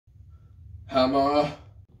Hammer.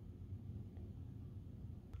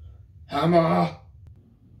 Hammer.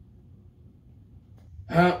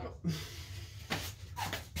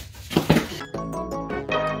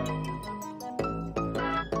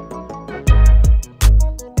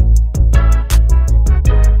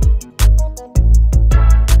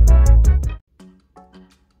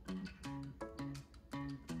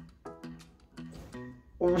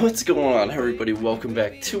 What's going on, everybody? Welcome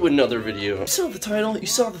back to another video. You saw the title, you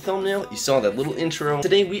saw the thumbnail, you saw that little intro.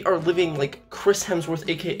 Today we are living like Chris Hemsworth,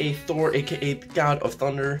 aka Thor, aka the God of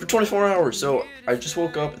Thunder, for 24 hours. So I just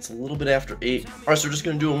woke up, it's a little bit after 8. Alright, so we're just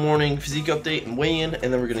gonna do a morning physique update and weigh in,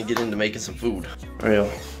 and then we're gonna get into making some food.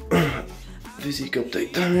 Alright, physique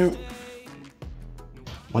update time.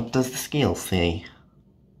 What does the scale say?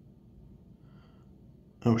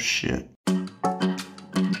 Oh shit.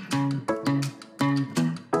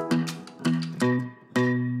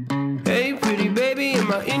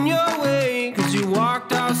 In your way, cause you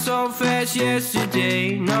walked out so fast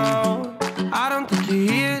yesterday. No, I don't think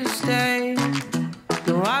you're here to stay.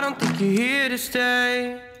 No, I don't think you're here to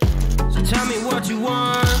stay. So tell me what you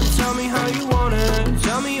want, tell me how you want it.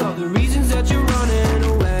 Tell me all the reasons that you're running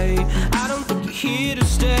away. I don't think you're here to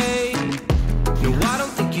stay. No, I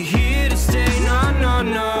don't think you're here to stay. No, no,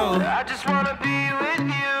 no. I just wanna be with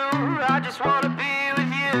you. I just wanna be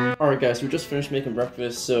with you. Alright guys, we just finished making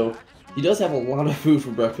breakfast, so he does have a lot of food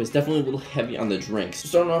for breakfast, definitely a little heavy on the drinks. So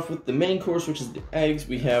starting off with the main course, which is the eggs,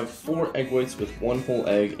 we have 4 egg whites with 1 whole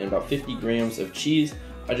egg and about 50 grams of cheese.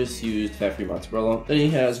 I just used fat-free mozzarella. Then he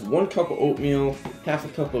has 1 cup of oatmeal, half a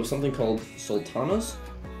cup of something called sultanas.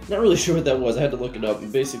 Not really sure what that was, I had to look it up.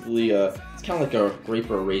 Basically, it's kind of like a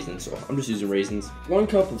grape or a raisin, so I'm just using raisins. 1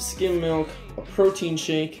 cup of skim milk, a protein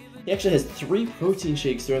shake. He actually has 3 protein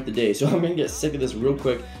shakes throughout the day, so I'm gonna get sick of this real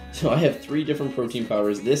quick. So I have 3 different protein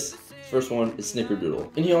powders. This first one is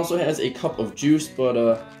Snickerdoodle. And he also has a cup of juice, but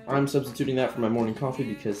I'm substituting that for my morning coffee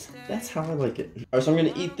because that's how I like it. Alright, so I'm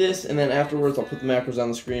gonna eat this, and then afterwards I'll put the macros on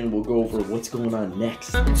the screen and we'll go over what's going on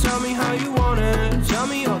next. Tell me how you want it. Tell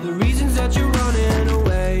me all the reasons that you're running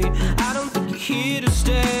away. I don't think you're here to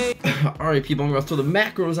stay. Alright people, I'm gonna throw the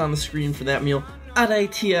macros on the screen for that meal.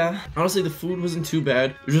 Alright, here. Honestly, the food wasn't too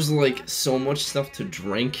bad. There's just like so much stuff to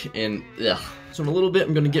drink and ugh. So in a little bit,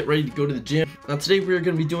 I'm gonna get ready to go to the gym. Now today we're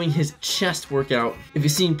gonna be doing his chest workout. If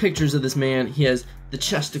you've seen pictures of this man, he has the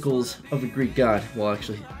chesticles of a Greek god. Well,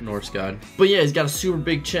 actually, Norse god. But yeah, he's got a super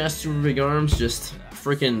big chest, super big arms, just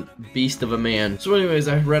freaking beast of a man. So anyways,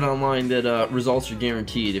 I read online that results are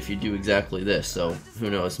guaranteed if you do exactly this. So who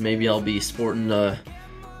knows, maybe I'll be sporting a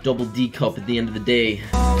double D cup at the end of the day.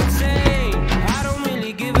 I don't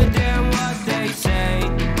really give a damn what they say.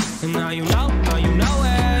 And now you know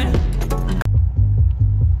it.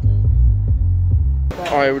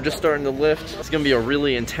 Alright, we're just starting to lift. It's gonna be a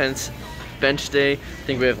really intense bench day. I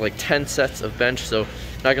think we have like 10 sets of bench, so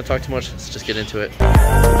not gonna talk too much, let's just get into it.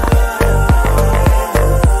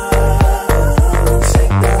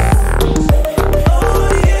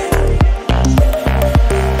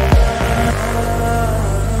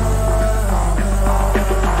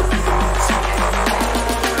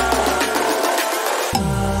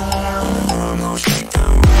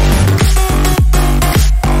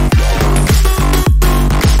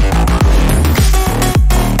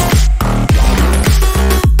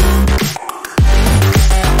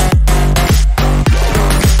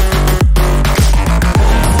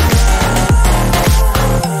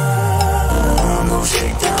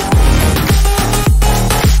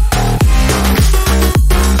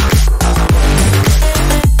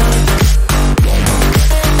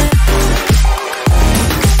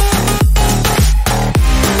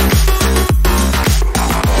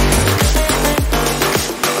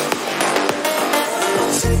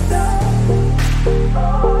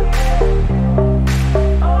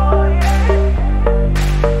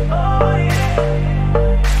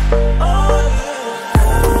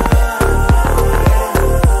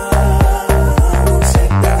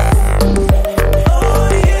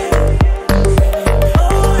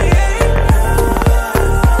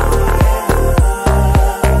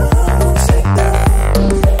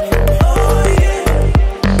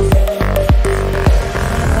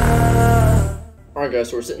 Alright guys,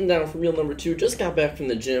 so we're sitting down for meal number 2, just got back from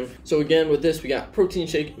the gym. So again, with this, we got protein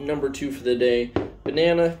shake number 2 for the day,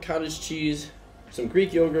 banana, cottage cheese, some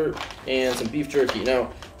Greek yogurt, and some beef jerky. Now,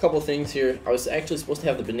 a couple things here. I was actually supposed to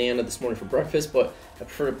have the banana this morning for breakfast, but I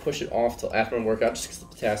prefer to push it off till after my workout just because the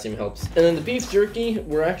potassium helps. And then the beef jerky,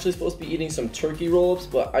 we're actually supposed to be eating some turkey roll-ups,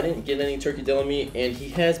 but I didn't get any turkey deli meat, and he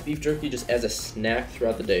has beef jerky just as a snack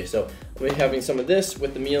throughout the day. So I'm gonna be having some of this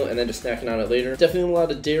with the meal and then just snacking on it later. Definitely a lot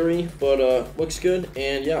of dairy, but looks good,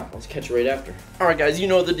 and yeah, I'll catch you right after. All right, guys, you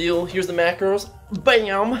know the deal. Here's the macros.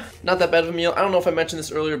 Bam! Not that bad of a meal. I don't know if I mentioned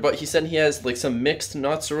this earlier, but he said he has like some mixed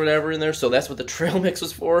nuts or whatever in there, so that's what the trail mix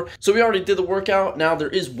was for. So we already did the workout. Now there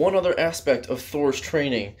is one other aspect of Thor's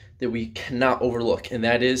training that we cannot overlook, and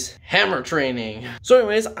that is hammer training. So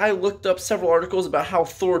anyways, I looked up several articles about how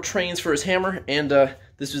Thor trains for his hammer, and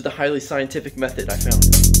this was the highly scientific method I found.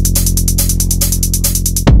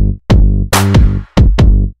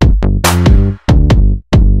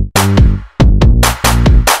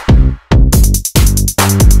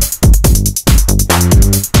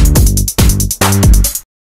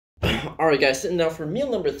 Alright guys, sitting down for meal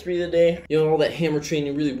number 3 of the day. You know, all that hammer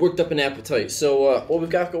training really worked up an appetite. So what we've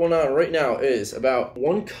got going on right now is about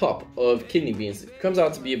 1 cup of kidney beans. It comes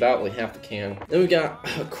out to be about like half the can. Then we've got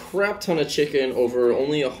a crap ton of chicken over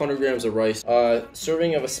only 100 grams of rice.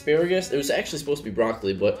 Serving of asparagus. It was actually supposed to be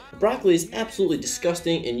broccoli, but broccoli is absolutely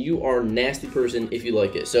disgusting and you are a nasty person if you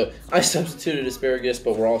like it. So I substituted asparagus,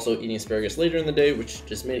 but we're also eating asparagus later in the day, which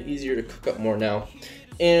just made it easier to cook up more now.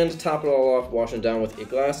 And to top it all off, washing it down with a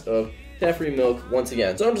glass of fat-free milk once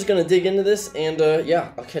again. So I'm just gonna dig into this, and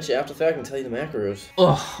yeah, I'll catch you after the fact and tell you the macros.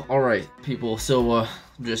 Oh, all right, people. So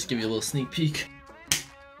just give you a little sneak peek.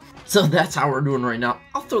 So that's how we're doing right now.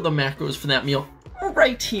 I'll throw the macros for that meal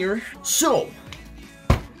right here. So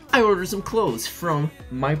I ordered some clothes from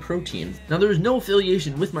My Protein. Now there's no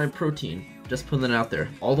affiliation with My Protein. Just putting that out there.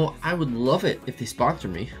 Although I would love it if they sponsor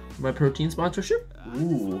me. My Protein sponsorship.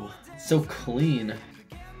 Ooh, so clean.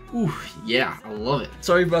 Ooh, yeah, I love it.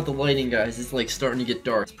 Sorry about the lighting, guys. It's like starting to get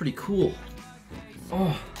dark. It's pretty cool.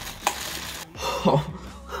 Oh,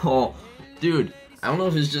 dude. I don't know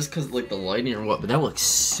if it's just because of like the lighting or what, but that looks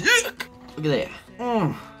sick. Look at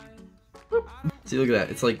that. See, look at that.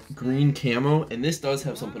 It's like green camo, and this does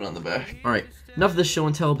have something on the back. All right, enough of this show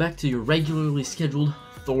and tell. Back to your regularly scheduled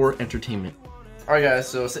Thor entertainment. All right, guys.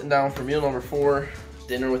 So sitting down for meal number 4,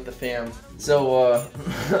 dinner with the fam. So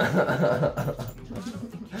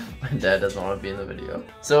my dad doesn't want to be in the video.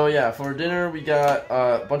 So yeah, for dinner we got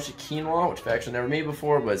a bunch of quinoa, which I've actually never made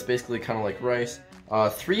before, but it's basically kind of like rice.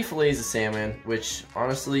 3 fillets of salmon, which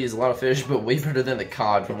honestly is a lot of fish, but way better than the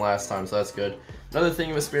cod from last time, so that's good. Another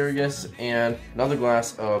thing of asparagus, and another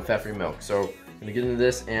glass of fat-free milk. So I'm gonna get into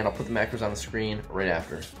this, and I'll put the macros on the screen right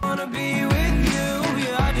after.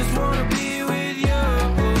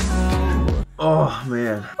 Oh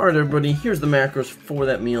man. Alright everybody, here's the macros for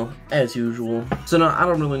that meal, as usual. So now, I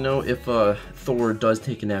don't really know if Thor does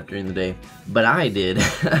take a nap during the day, but I did.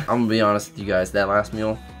 I'm gonna be honest with you guys, that last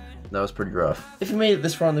meal, that was pretty rough. If you made it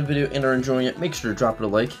this far in the video and are enjoying it, make sure to drop it a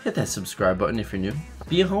like, hit that subscribe button if you're new.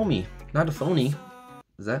 Be a homie, not a phony.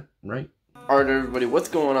 Is that right? Alright everybody, what's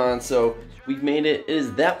going on? So, we've made it. It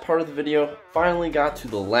is that part of the video. Finally got to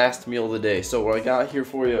the last meal of the day. So what I got here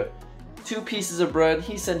for you, 2 pieces of bread.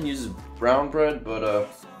 He said he uses brown bread, but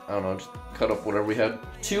I don't know, just cut up whatever we had.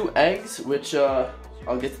 2 eggs, which I'll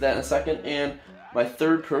get to that in a second, and my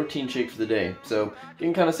 3rd protein shake for the day. So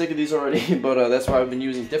getting kind of sick of these already, but that's why I've been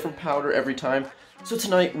using different powder every time. So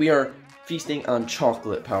tonight we are feasting on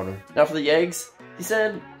chocolate powder. Now for the eggs, he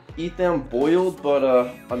said eat them boiled, but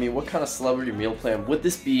I mean, what kind of celebrity meal plan would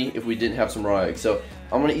this be if we didn't have some raw eggs? So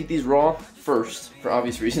I'm gonna eat these raw first for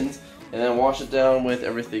obvious reasons, and then wash it down with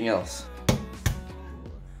everything else.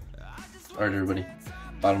 Alright everybody,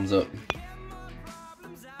 bottoms up.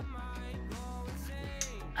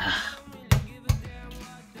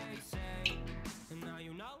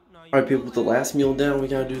 Alright people, with the last meal down, we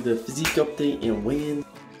gotta do the physique update and weigh-in.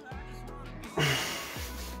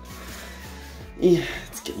 Yeah,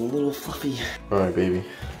 it's getting a little fluffy. Alright baby,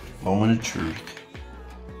 moment of truth.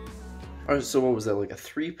 Alright, so what was that, like a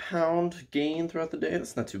 3-pound gain throughout the day?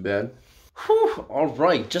 That's not too bad. Whew,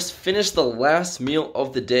 alright, just finished the last meal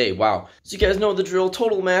of the day. Wow. So you guys know the drill.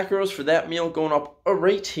 Total macros for that meal going up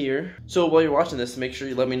right here. So while you're watching this, make sure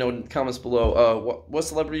you let me know in the comments below what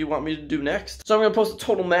celebrity you want me to do next. So I'm going to post the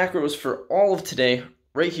total macros for all of today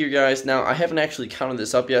right here, guys. Now, I haven't actually counted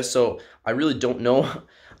this up yet, so I really don't know.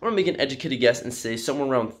 I'm gonna make an educated guess and say somewhere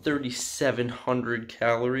around 3,700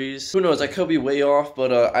 calories. Who knows, I could be way off,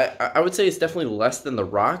 but I would say it's definitely less than The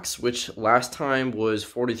Rock's, which last time was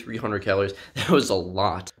 4,300 calories. That was a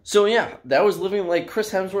lot. So yeah, that was living like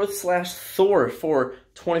Chris Hemsworth / Thor for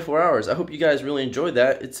 24 hours. I hope you guys really enjoyed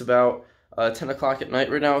that. It's about 10 o'clock at night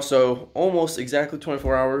right now, so almost exactly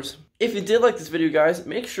 24 hours. If you did like this video, guys,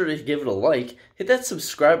 make sure to give it a like. Hit that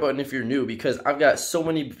subscribe button if you're new, because I've got so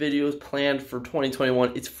many videos planned for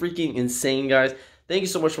 2021. It's freaking insane, guys. Thank you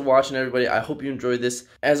so much for watching, everybody. I hope you enjoyed this.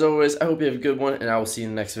 As always, I hope you have a good one, and I will see you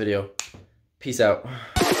in the next video. Peace out.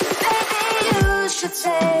 You should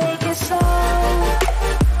take it slow.